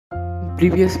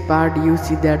previous part you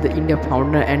see that the India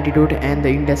found an antidote and the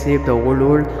India saved the whole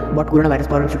world, but coronavirus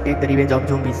problem should take the revenge of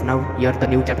zombies. Now here the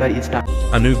new chapter is starting.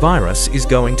 A new virus is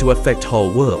going to affect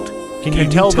whole world. Can you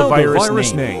tell the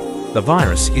virus name? The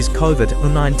virus is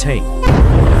Covid-19.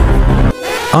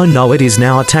 Oh no, it is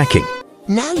now attacking.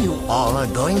 Now you all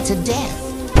are going to death.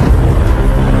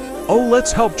 Oh,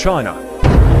 let's help China.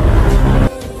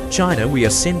 China, we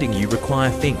are sending you require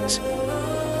things.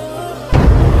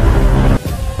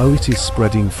 Oh, it is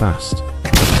spreading fast.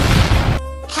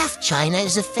 Half China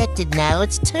is affected now.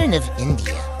 It's turn of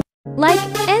India. Like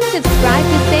and subscribe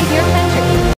to save your country.